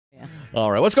All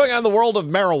right. What's going on in the world of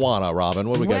marijuana, Robin?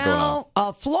 What do we got going on?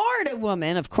 A Florida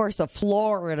woman, of course,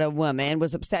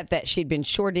 was upset that she'd been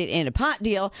shorted in a pot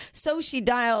deal, so she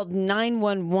dialed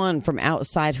 911 from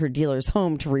outside her dealer's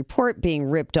home to report being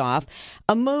ripped off.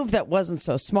 A move that wasn't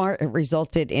so smart. It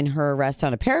resulted in her arrest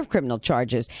on a pair of criminal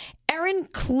charges. Erin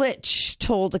Klitsch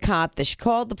told a cop that she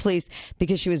called the police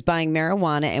because she was buying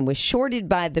marijuana and was shorted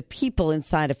by the people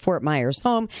inside a Fort Myers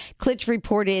home. Klitsch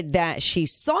reported that she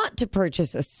sought to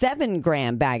purchase a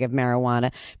 7-gram bag of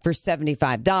marijuana for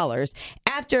 $75.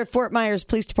 After a Fort Myers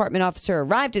Police Department officer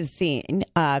arrived at the scene,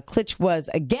 Klitsch was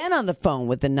again on the phone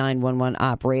with the 911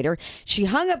 operator. She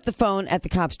hung up the phone at the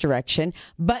cop's direction,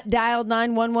 but dialed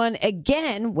 911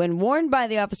 again. When warned by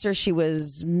the officer she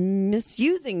was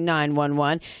misusing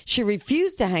 911, she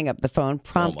refused to hang up the phone,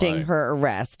 prompting her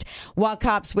arrest. While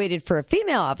cops waited for a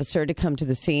female officer to come to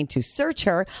the scene to search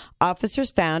her,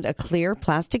 officers found a clear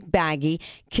plastic baggie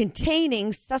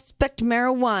containing suspect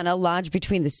marijuana lodged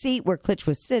between the seat where Klitsch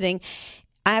was sitting.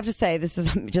 I have to say, this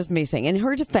is just me saying. In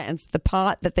her defense, the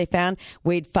pot that they found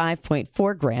weighed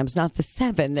 5.4 grams, not the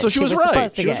 7 that so she was right.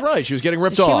 supposed to get. She was right. She was getting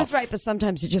ripped off. She was right, but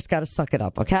sometimes you just got to suck it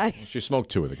up, okay? She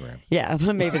smoked 2 of the grams. Yeah,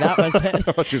 maybe that was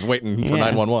it. She was waiting for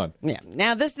 911. Yeah.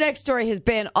 Now, this next story has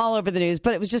been all over the news,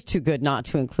 but it was just too good not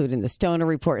to include in the Stoner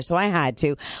Report, so I had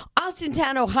to.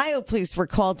 Austintown, Ohio police were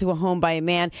called to a home by a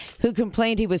man who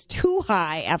complained he was too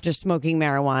high after smoking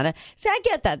marijuana. See, I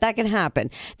get that. That can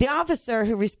happen. The officer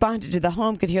who responded to the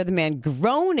home could hear the man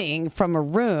groaning from a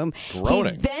room.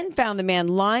 Groaning. He then found the man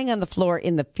lying on the floor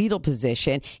in the fetal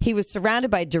position. He was surrounded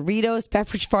by Doritos,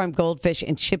 Pepperidge Farm Goldfish,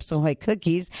 and Chips Ahoy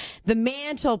cookies. The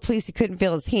man told police he couldn't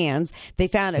feel his hands. They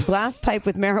found a glass pipe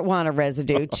with marijuana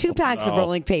residue, 2 packs of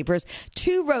rolling papers,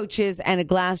 2 roaches, and a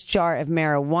glass jar of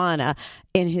marijuana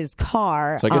in his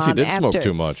car. So I guess he did smoke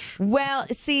too much. Well,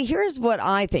 see, here's what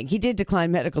I think. He did decline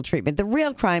medical treatment. The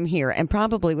real crime here, and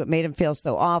probably what made him feel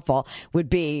so awful, would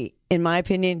be, in my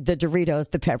opinion, the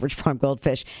Doritos, the Pepperidge Farm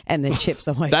Goldfish, and the Chips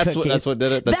Ahoy cookies. That's what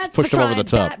did it. That pushed him over the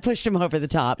top. That pushed him over the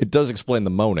top. It does explain the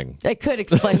moaning. It could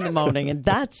explain the moaning, and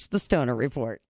that's the Stoner Report.